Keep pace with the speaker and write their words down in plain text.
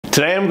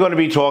Today I'm going to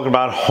be talking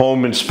about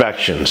home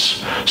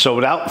inspections. So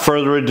without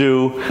further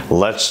ado,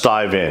 let's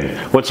dive in.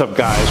 What's up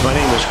guys? My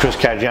name is Chris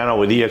Caggiano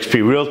with Exp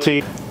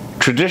Realty.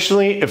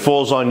 Traditionally, it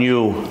falls on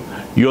you.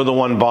 You're the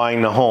one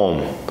buying the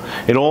home.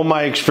 In all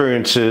my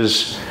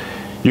experiences,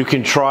 you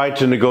can try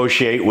to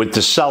negotiate with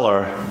the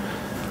seller,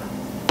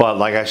 but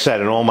like I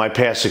said, in all my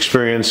past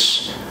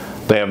experience,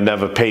 they have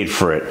never paid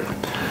for it.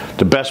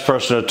 The best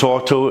person to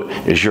talk to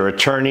is your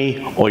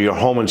attorney or your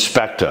home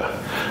inspector.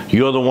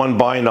 You're the one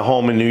buying the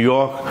home in New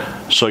York,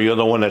 so you're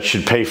the one that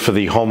should pay for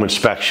the home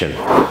inspection.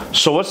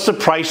 So what's the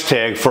price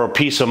tag for a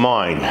peace of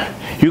mind?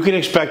 You can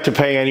expect to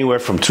pay anywhere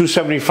from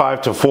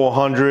 $275 to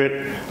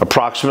 $400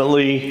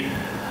 approximately.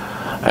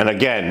 And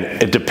again,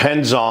 it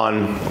depends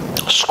on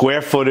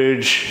square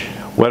footage,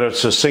 whether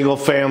it's a single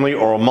family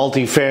or a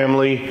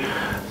multi-family.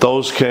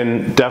 Those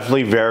can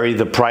definitely vary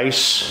the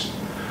price.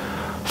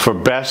 For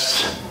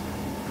best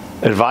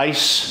advice,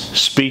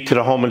 speak to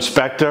the home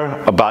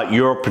inspector about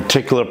your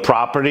particular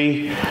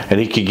property, and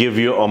he could give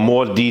you a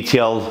more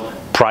detailed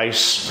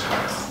price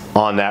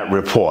on that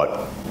report.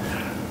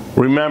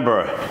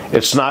 Remember,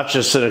 it's not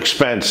just an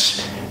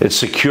expense, it's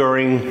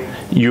securing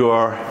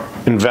your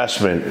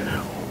investment,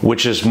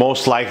 which is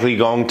most likely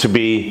going to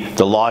be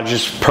the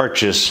largest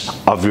purchase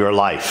of your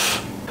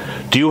life.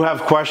 Do you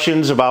have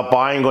questions about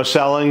buying or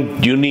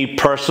selling? Do you need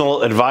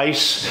personal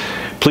advice?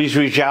 Please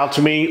reach out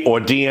to me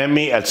or DM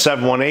me at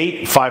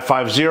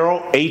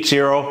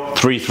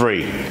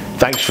 718-550-8033.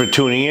 Thanks for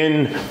tuning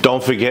in.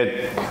 Don't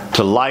forget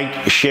to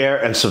like,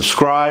 share, and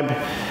subscribe.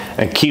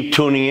 And keep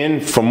tuning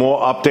in for more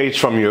updates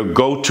from your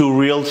go-to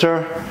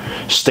realtor.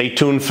 Stay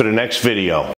tuned for the next video.